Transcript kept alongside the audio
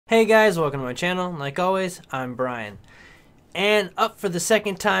Hey guys, welcome to my channel. Like always, I'm Brian. And up for the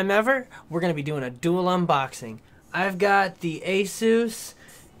second time ever, we're going to be doing a dual unboxing. I've got the Asus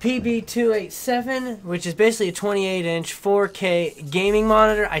PB287, which is basically a 28-inch 4K gaming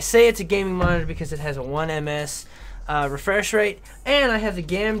monitor. I say it's a gaming monitor because it has a 1 ms refresh rate. And I have the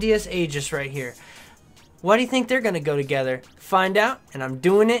Gamdias Aegis right here. Why do you think they're going to go together? Find out, and I'm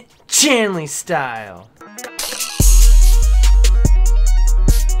doing it Chanley style.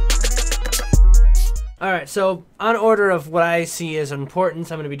 Alright, so on order of what I see as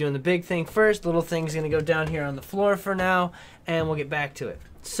importance, I'm going to be doing the big thing first. Little thing's going to go down here on the floor for now, and we'll get back to it.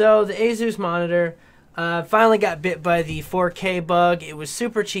 So the Asus monitor finally got bit by the 4K bug. It was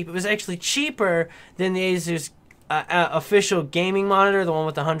super cheap. It was actually cheaper than the Asus official gaming monitor, the one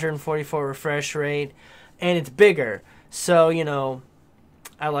with the 144 refresh rate, and it's bigger. So, you know,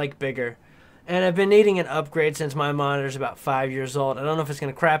 I like bigger. And I've been needing an upgrade since my monitor's about 5 years old. I don't know if it's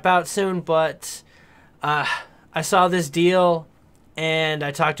going to crap out soon, but I saw this deal and I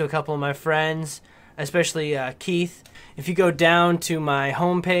talked to a couple of my friends, especially Keith. If you go down to my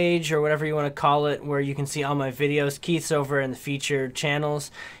homepage or whatever you want to call it, where you can see all my videos, Keith's over in the featured channels.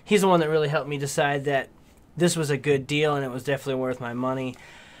 He's the one that really helped me decide that this was a good deal and it was definitely worth my money.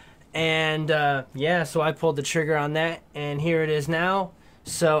 And yeah, so I pulled the trigger on that, and here it is now.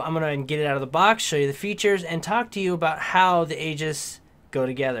 So I'm going to get it out of the box, show you the features, and talk to you about how the Aegis go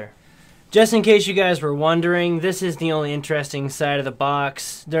together. Just in case you guys were wondering, this is the only interesting side of the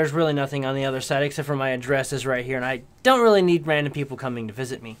box. There's really nothing on the other side except for my address is right here, and I don't really need random people coming to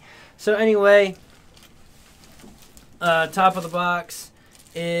visit me. So anyway, top of the box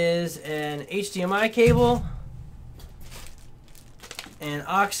is an HDMI cable, an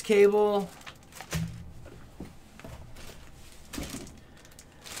aux cable,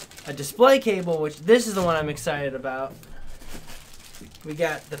 a display cable, which this is the one I'm excited about. We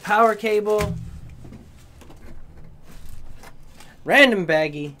got the power cable, random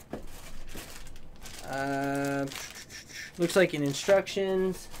baggie, looks like an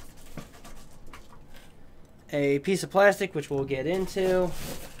instructions, a piece of plastic which we'll get into,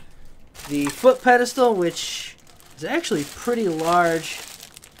 the foot pedestal, which is actually pretty large,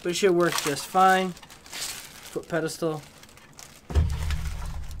 but it should work just fine. Foot pedestal.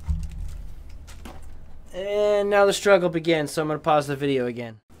 And now the struggle begins, so I'm going to pause the video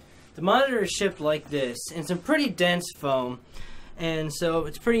again. The monitor is shipped like this, and some pretty dense foam, and so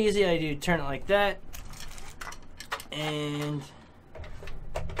it's pretty easy. I do turn it like that, and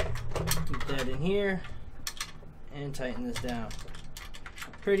put that in here, and tighten this down.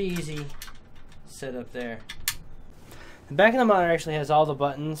 Pretty easy setup there. The back of the monitor actually has all the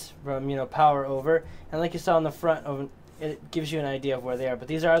buttons from, you know, power over, and like you saw on the front, it gives you an idea of where they are, but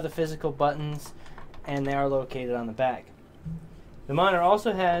these are the physical buttons, and they are located on the back. The monitor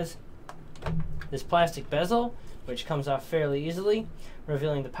also has this plastic bezel, which comes off fairly easily,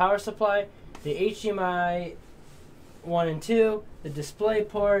 revealing the power supply, the HDMI 1 and 2, the display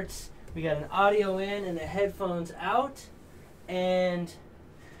ports. We got an audio in and the headphones out, and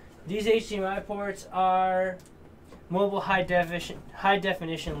these HDMI ports are mobile high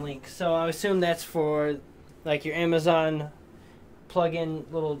definition links. So I assume that's for like your Amazon plug-in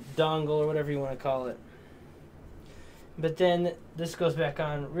little dongle or whatever you want to call it. But then this goes back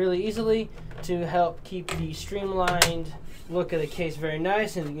on really easily to help keep the streamlined look of the case very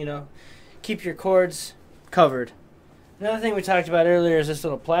nice, and, you know, keep your cords covered. Another thing we talked about earlier is this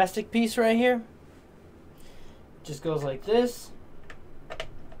little plastic piece right here. It just goes like this,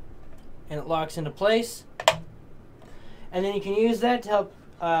 and it locks into place. And then you can use that to help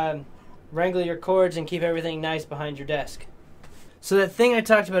wrangle your cords and keep everything nice behind your desk. So that thing I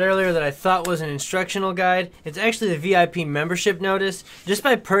talked about earlier that I thought was an instructional guide, it's actually the VIP membership notice. Just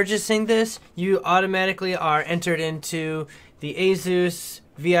by purchasing this, you automatically are entered into the Asus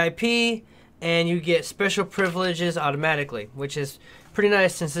VIP, and you get special privileges automatically, which is pretty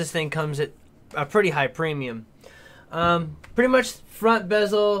nice since this thing comes at a pretty high premium. Pretty much front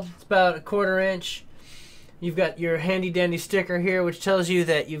bezel, it's about 1/4 inch. You've got your handy dandy sticker here, which tells you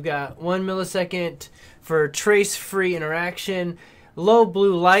that you've got 1 millisecond for trace-free interaction, low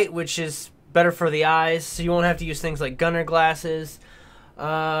blue light, which is better for the eyes, so you won't have to use things like gunner glasses.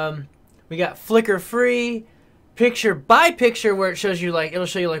 We got flicker-free, picture by picture, where it shows you it'll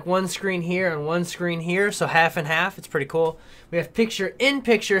show you like one screen here and one screen here, so half and half. It's pretty cool. We have picture in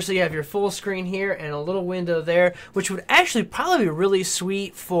picture, so you have your full screen here and a little window there, which would actually probably be really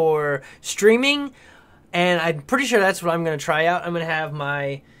sweet for streaming. And I'm pretty sure that's what I'm going to try out. I'm going to have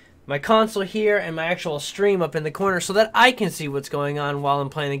my console here and my actual stream up in the corner so that I can see what's going on while I'm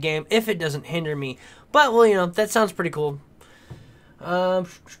playing the game, if it doesn't hinder me. But, well, you know, that sounds pretty cool.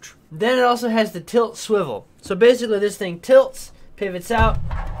 Then it also has the tilt swivel. So basically this thing tilts, pivots out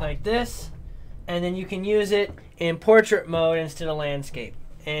like this, and then you can use it in portrait mode instead of landscape.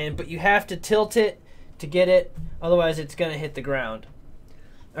 But you have to tilt it to get it, otherwise it's gonna hit the ground.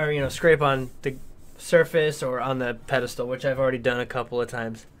 Or, you know, scrape on the surface or on the pedestal, which I've already done a couple of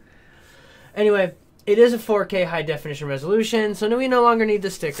times. Anyway, it is a 4K high definition resolution, so we no longer need the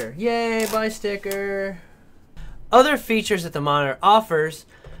sticker. Yay, buy sticker. Other features that the monitor offers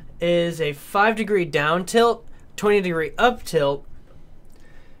is a 5-degree down tilt, 20-degree up tilt.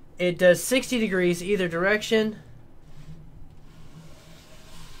 It does 60 degrees either direction.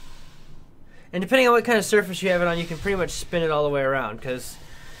 And depending on what kind of surface you have it on, you can pretty much spin it all the way around, because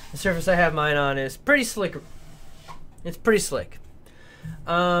the surface I have mine on is pretty slick. It's pretty slick.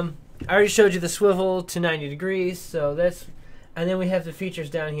 I already showed you the swivel to 90 degrees, so that's, and then we have the features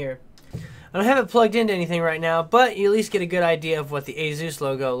down here. I don't have it plugged into anything right now, but you at least get a good idea of what the Asus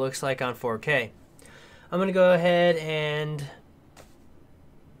logo looks like on 4K. I'm going to go ahead and...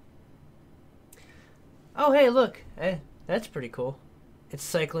 Oh, hey, look. Hey, that's pretty cool. It's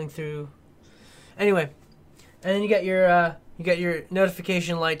cycling through... Anyway, and then you got your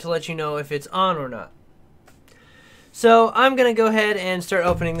notification light to let you know if it's on or not. So I'm going to go ahead and start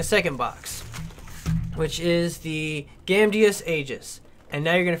opening the second box, which is the Gamdias Aegis. And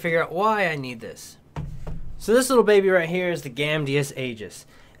now you're going to figure out why I need this. So this little baby right here is the Gamdias Aegis.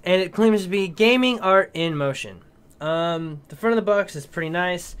 And it claims to be gaming art in motion. The front of the box is pretty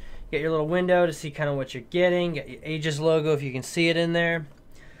nice. You got your little window to see kind of what you're getting. You got your Aegis logo if you can see it in there.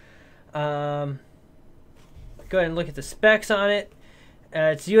 Go ahead and look at the specs on it.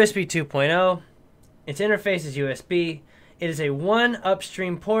 It's USB 2.0. Its interface is USB. It is a 1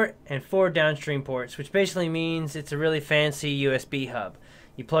 upstream port and 4 downstream ports, which basically means it's a really fancy USB hub.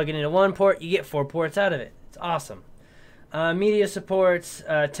 You plug it into one port, you get 4 ports out of it. It's awesome. Media supports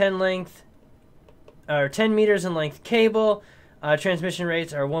 10 meters in length cable. Transmission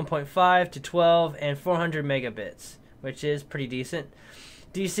rates are 1.5 to 12 and 400 megabits, which is pretty decent.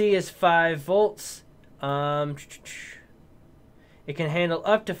 DC is 5 volts. It can handle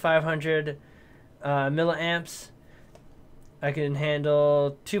up to 500 milliamps. I can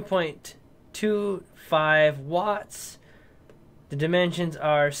handle 2.25 watts. The dimensions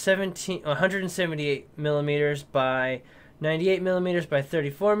are 178 millimeters by 98 millimeters by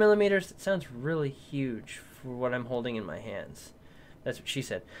 34 millimeters. That sounds really huge for what I'm holding in my hands. That's what she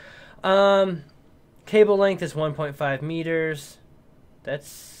said. Cable length is 1.5 meters.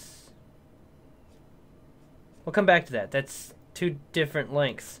 We'll come back to that. That's 2 different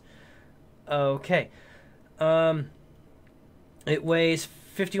lengths. Okay. It weighs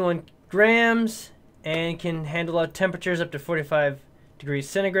 51 grams and can handle temperatures up to 45 degrees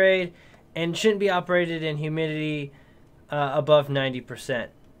centigrade and shouldn't be operated in humidity above 90%.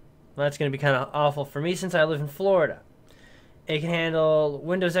 Well, that's going to be kind of awful for me since I live in Florida. It can handle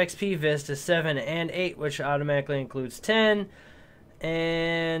Windows XP, Vista 7 and 8, which automatically includes 10.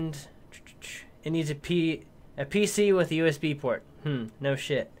 And it needs a PC with a USB port. No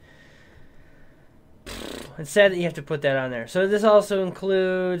shit. It's sad that you have to put that on there. So this also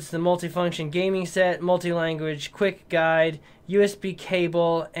includes the multifunction gaming set, multi-language quick guide, USB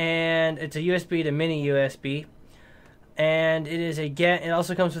cable, and it's a USB to mini USB. And it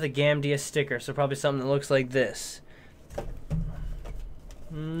also comes with a Gamdia sticker, so probably something that looks like this.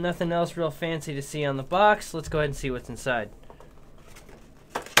 Nothing else real fancy to see on the box. Let's go ahead and see what's inside.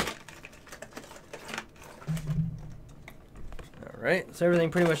 Alright, so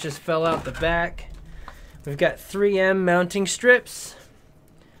everything pretty much just fell out the back. We've got 3M mounting strips,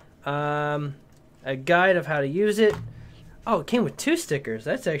 a guide of how to use it. Oh, it came with 2 stickers.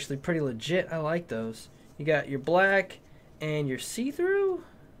 That's actually pretty legit. I like those. You got your black and your see-through?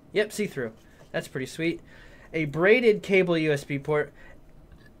 Yep, see-through. That's pretty sweet. A braided cable USB port.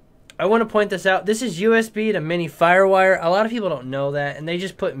 I want to point this out. This is USB to mini FireWire. A lot of people don't know that, and they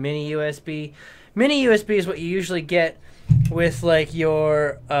just put mini USB. Mini USB is what you usually get with like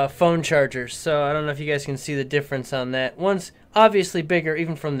your phone chargers. So I don't know if you guys can see the difference on that. One's obviously bigger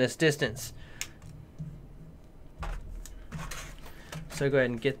even from this distance. So go ahead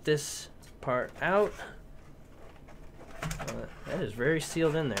and get this part out. That is very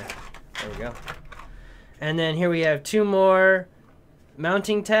sealed in there. There we go. And then here we have 2 more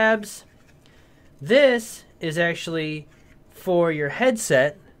mounting tabs. This is actually for your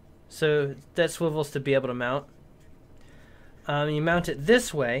headset, so that swivels to be able to mount. You mount it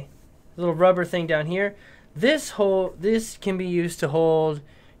this way, a little rubber thing down here. This can be used to hold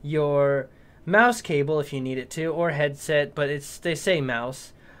your mouse cable if you need it to, or headset, but they say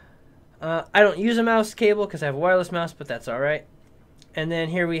mouse. I don't use a mouse cable because I have a wireless mouse, but that's alright. And then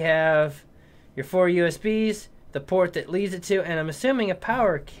here we have your 4 USBs, the port that leads it to, and I'm assuming a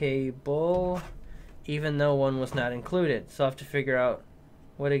power cable, even though one was not included. So I'll have to figure out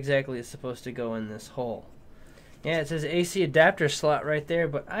what exactly is supposed to go in this hole. Yeah, it says AC adapter slot right there,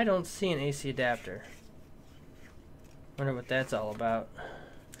 but I don't see an AC adapter. Wonder what that's all about.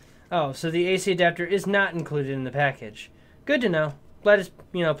 Oh, so the AC adapter is not included in the package. Good to know. Glad it's,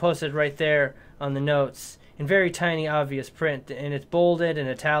 you know, posted right there on the notes in very tiny, obvious print, and it's bolded and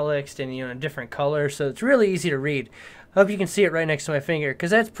italics and, you know, in a different color, so it's really easy to read. I hope you can see it right next to my finger, because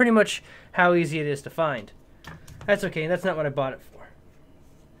that's pretty much how easy it is to find. That's okay. That's not what I bought it for.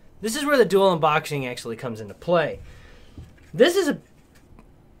 This is where the dual unboxing actually comes into play. This is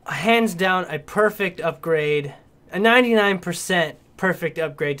a hands down a perfect upgrade, a 99% perfect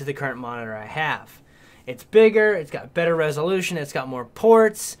upgrade to the current monitor I have. It's bigger, it's got better resolution, it's got more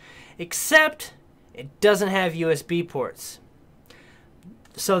ports, except it doesn't have USB ports.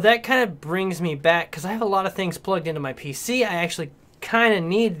 So that kind of brings me back, because I have a lot of things plugged into my PC. I actually kind of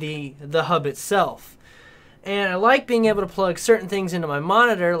need the hub itself. And I like being able to plug certain things into my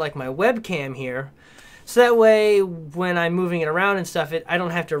monitor, like my webcam here, so that way when I'm moving it around and stuff, I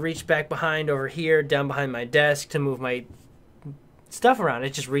don't have to reach back behind over here, down behind my desk to move my stuff around. I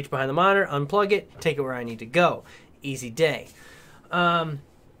just reach behind the monitor, unplug it, take it where I need to go. Easy day. And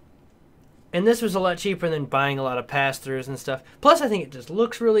this was a lot cheaper than buying a lot of pass-throughs and stuff. Plus, I think it just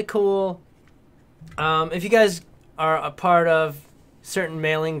looks really cool. If you guys are a part of certain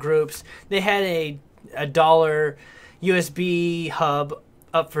mailing groups, they had a $1 USB hub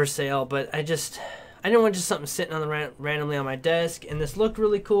up for sale, but I didn't want just something sitting on the randomly on my desk, and this looked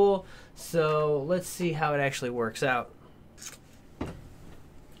really cool, so let's see how it actually works out.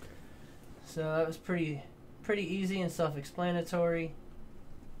 So that was pretty easy and self-explanatory.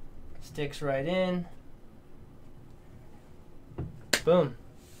 Sticks right in. Boom.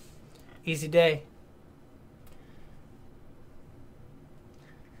 Easy day.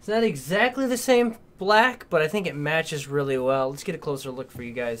 It's not exactly the same black, but I think it matches really well. Let's get a closer look for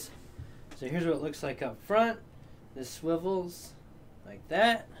you guys. So here's what it looks like up front. This swivels like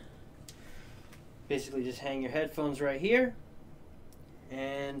that. Basically just hang your headphones right here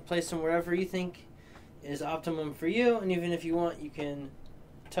and place them wherever you think is optimum for you, and even if you want, you can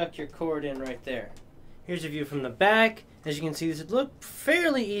tuck your cord in right there. Here's a view from the back. As you can see, this would look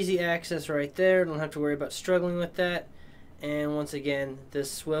fairly easy access right there. Don't have to worry about struggling with that. And once again,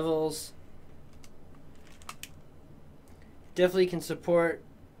 this swivels. Definitely can support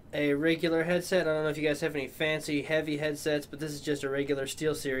a regular headset. I don't know if you guys have any fancy heavy headsets, but this is just a regular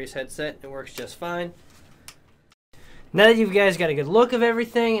SteelSeries headset. It works just fine. Now that you guys got a good look of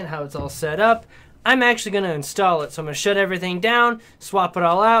everything and how it's all set up, I'm actually going to install it. So I'm going to shut everything down, swap it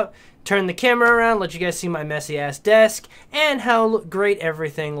all out, turn the camera around, let you guys see my messy ass desk, and how great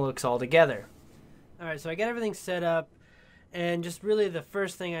everything looks all together. Alright, so I got everything set up. And just really the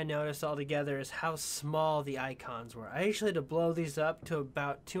first thing I noticed altogether is how small the icons were. I actually had to blow these up to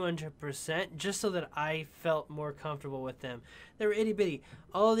about 200% just so that I felt more comfortable with them. They were itty bitty.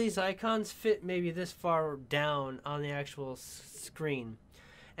 All of these icons fit maybe this far down on the actual screen.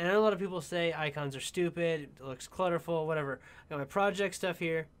 And I know a lot of people say icons are stupid, it looks clutterful, whatever. I got my project stuff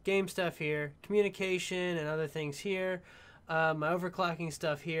here, game stuff here, communication and other things here. My overclocking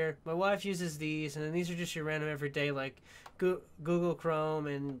stuff here. My wife uses these, and then these are just your random everyday like Google Chrome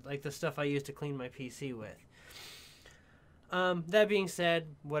and like the stuff I use to clean my PC with. That being said,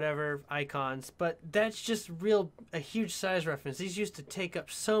 whatever, icons, but that's just a huge size reference. These used to take up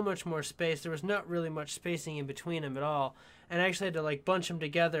so much more space. There was not really much spacing in between them at all, and I actually had to like bunch them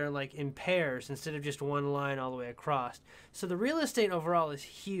together like in pairs instead of just one line all the way across. So the real estate overall is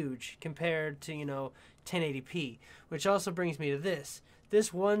huge compared to, you know, 1080p, which also brings me to this.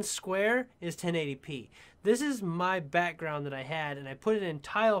 This one square is 1080p. This is my background that I had, and I put it in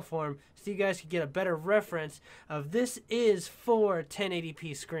tile form so you guys could get a better reference of this is for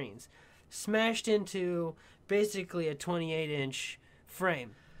 1080p screens, smashed into basically a 28-inch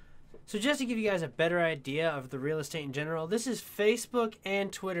frame. So just to give you guys a better idea of the real estate in general, this is Facebook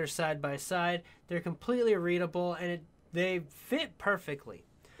and Twitter side by side. They're completely readable, and they fit perfectly.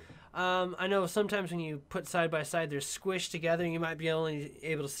 I know sometimes when you put side by side, they're squished together and you might be only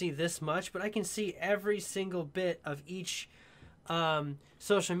able to see this much, but I can see every single bit of each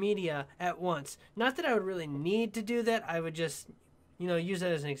social media at once. Not that I would really need to do that. I would just, you know, use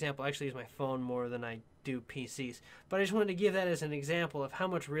that as an example. I actually use my phone more than I do PCs, but I just wanted to give that as an example of how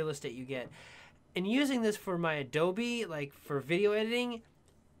much real estate you get. And using this for my Adobe, like for video editing,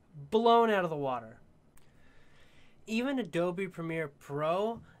 blown out of the water. Even Adobe Premiere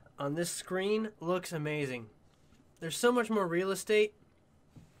Pro on this screen looks amazing. There's so much more real estate.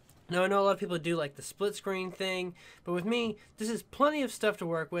 Now, I know a lot of people do like the split screen thing, but with me, this is plenty of stuff to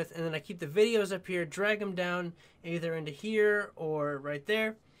work with, and then I keep the videos up here, drag them down either into here or right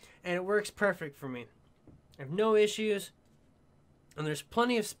there, and it works perfect for me. I have no issues, and there's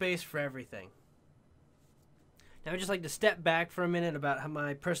plenty of space for everything. Now, I'd just like to step back for a minute about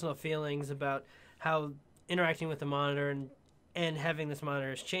my personal feelings about how interacting with the monitor and having this monitor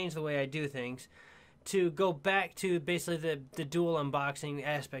has changed the way I do things, to go back to basically the dual unboxing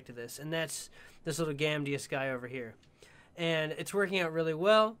aspect of this, and that's this little Gamdias guy over here. And it's working out really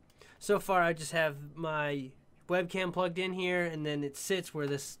well. So far, I just have my webcam plugged in here, and then it sits where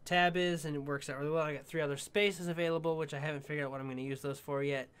this tab is, and it works out really well. I got 3 other spaces available, which I haven't figured out what I'm going to use those for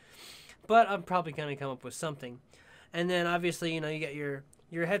yet, but I'm probably going to come up with something. And then obviously, you get your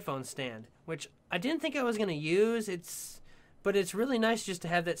headphone stand, which I didn't think I was going to use. But it's really nice just to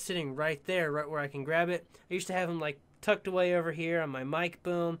have that sitting right there, right where I can grab it. I used to have them like tucked away over here on my mic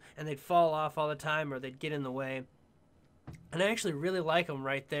boom, and they'd fall off all the time or they'd get in the way. And I actually really like them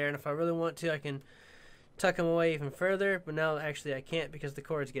right there, and if I really want to, I can tuck them away even further, but now actually I can't because the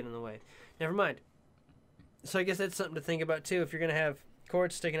cords get in the way. Never mind. So I guess that's something to think about too. If you're going to have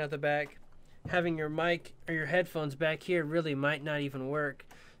cords sticking out the back, having your mic or your headphones back here really might not even work.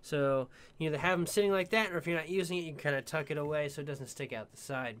 So you either have them sitting like that, or if you're not using it, you can kind of tuck it away so it doesn't stick out the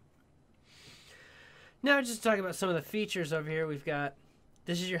side. Now just to talk about some of the features over here, we've got,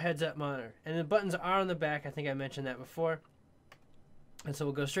 this is your heads-up monitor. And the buttons are on the back. I think I mentioned that before. And so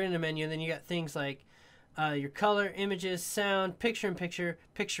we'll go straight into the menu, and then you got things like your color, images, sound, picture-in-picture,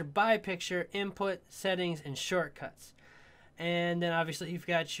 picture-by-picture, input, settings, and shortcuts. And then obviously you've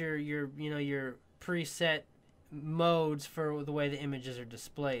got your preset modes for the way the images are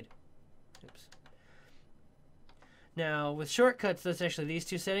displayed. Oops. Now with shortcuts, that's actually these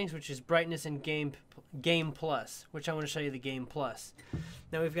 2 settings, which is brightness and game plus, which I want to show you the game plus.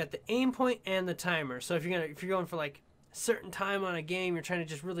 Now we've got the aim point and the timer. So if you're going for like a certain time on a game, you're trying to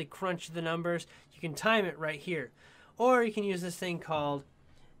just really crunch the numbers, you can time it right here. Or you can use this thing called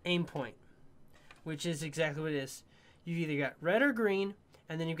aim point, which is exactly what it is. You've either got red or green,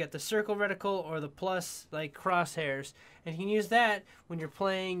 and then you've got the circle reticle or the plus like crosshairs, and you can use that when you're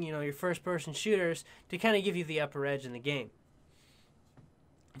playing, your first-person shooters to kind of give you the upper edge in the game.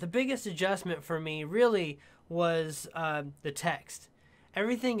 The biggest adjustment for me really was the text.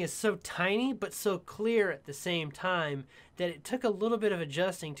 Everything is so tiny but so clear at the same time that it took a little bit of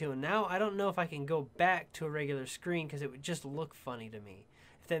adjusting to, and now I don't know if I can go back to a regular screen because it would just look funny to me,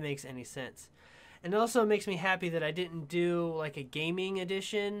 if that makes any sense. And it also makes me happy that I didn't do like a gaming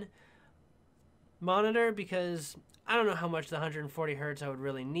edition monitor, because I don't know how much the 140 Hertz I would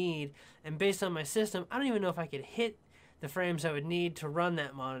really need. And based on my system, I don't even know if I could hit the frames I would need to run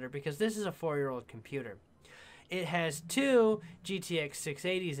that monitor, because this is a 4-year-old computer. It has 2 GTX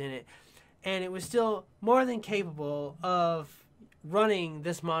 680s in it, and it was still more than capable of running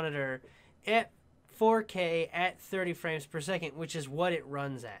this monitor at 4K at 30 frames per second, which is what it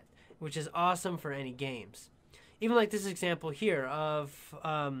runs at, which is awesome for any games. Even like this example here of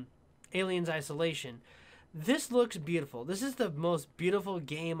Aliens Isolation. This looks beautiful. This is the most beautiful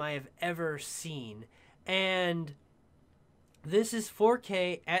game I have ever seen. And this is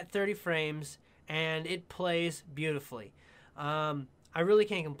 4K at 30 frames, and it plays beautifully. I really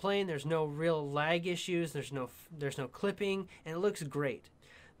can't complain. There's no real lag issues. There's no clipping, and it looks great.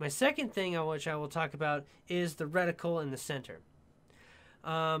 My second thing which I will talk about is the reticle in the center.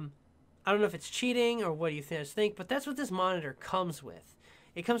 I don't know if it's cheating or what do you guys think, but that's what this monitor comes with.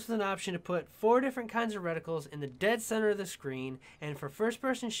 It comes with an option to put 4 different kinds of reticles in the dead center of the screen, and for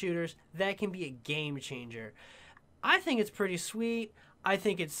first-person shooters, that can be a game changer. I think it's pretty sweet. I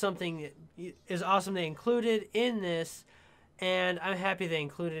think it's something that is awesome they included in this, and I'm happy they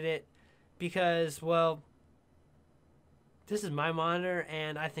included it because, well, this is my monitor,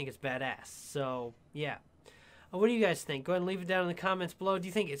 and I think it's badass. So, yeah. What do you guys think? Go ahead and leave it down in the comments below. Do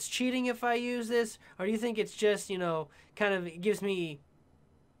you think it's cheating if I use this? Or do you think it's just, kind of gives me...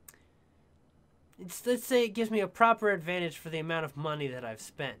 let's say it gives me a proper advantage for the amount of money that I've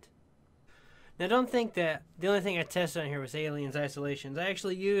spent. Now, don't think that the only thing I tested on here was Aliens Isolations. I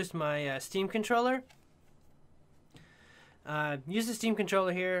actually used my Steam controller. Used the Steam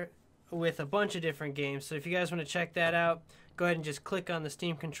controller here with a bunch of different games. So if you guys want to check that out, go ahead and just click on the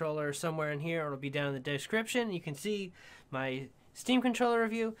Steam controller somewhere in here, or it'll be down in the description. You can see my Steam controller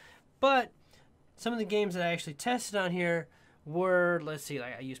review. But some of the games that I actually tested on here were, let's see,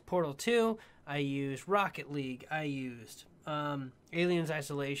 like I used Portal 2, I used Rocket League, I used Aliens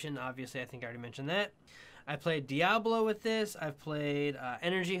Isolation, obviously I think I already mentioned that. I played Diablo with this. I've played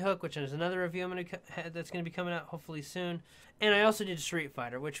Energy Hook, which is another review that's going to be coming out hopefully soon. And I also did Street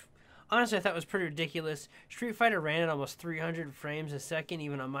Fighter, which honestly I thought was pretty ridiculous. Street Fighter ran at almost 300 frames a second,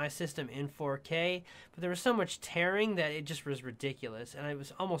 even on my system in 4K. But there was so much tearing that it just was ridiculous, and it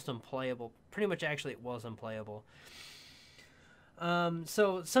was almost unplayable. Pretty much, actually, it was unplayable.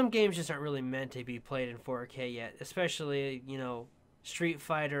 So some games just aren't really meant to be played in 4K yet, especially, you know, Street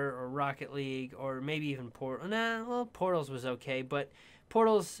Fighter or Rocket League or maybe even Portal. Nah, well, Portals was okay, but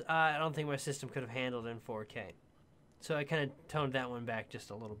Portals I don't think my system could have handled in 4K. So I kind of toned that one back just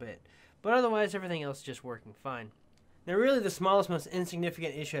a little bit. But otherwise, everything else is just working fine. Now, really the smallest, most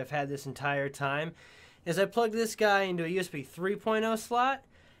insignificant issue I've had this entire time is I plugged this guy into a USB 3.0 slot,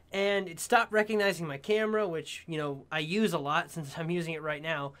 and it stopped recognizing my camera, which, you know, I use a lot since I'm using it right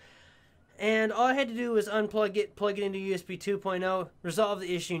now. And all I had to do was unplug it, plug it into USB 2.0, resolve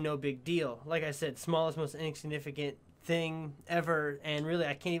the issue, no big deal. Like I said, smallest, most insignificant thing ever, and really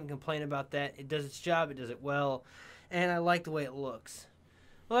I can't even complain about that. It does its job, it does it well, and I like the way it looks.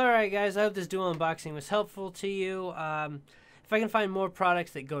 Well, alright guys, I hope this dual unboxing was helpful to you. If I can find more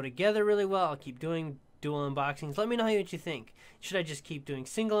products that go together really well, I'll keep doing dual unboxings. Let me know what you think. Should I just keep doing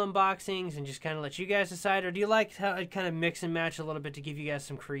single unboxings and just kind of let you guys decide, or do you like how I kind of mix and match a little bit to give you guys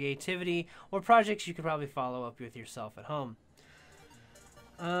some creativity or projects you could probably follow up with yourself at home?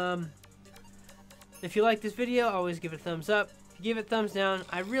 If you like this video, always give it a thumbs up. If you give it a thumbs down,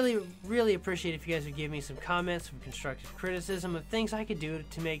 I really appreciate if you guys would give me some comments, some constructive criticism of things I could do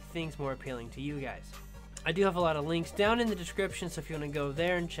to make things more appealing to you guys. I do have a lot of links down in the description, so if you want to go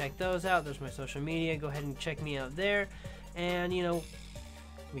there and check those out, there's my social media. Go ahead and check me out there, and, you know,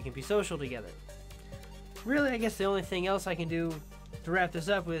 we can be social together. Really, I guess the only thing else I can do to wrap this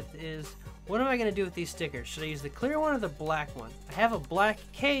up with is, what am I going to do with these stickers? Should I use the clear one or the black one? I have a black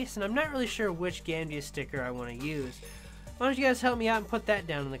case, and I'm not really sure which Gamdia sticker I want to use. Why don't you guys help me out and put that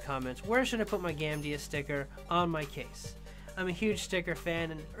down in the comments? Where should I put my Gamdia sticker on my case? I'm a huge sticker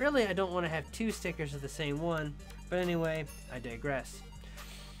fan, and really I don't want to have two stickers of the same one, but anyway, I digress.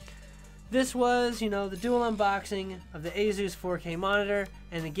 This was, you know, the dual unboxing of the Asus 4K monitor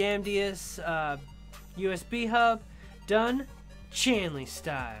and the Gamdias USB hub, done Chanley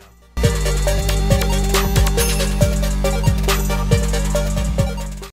style.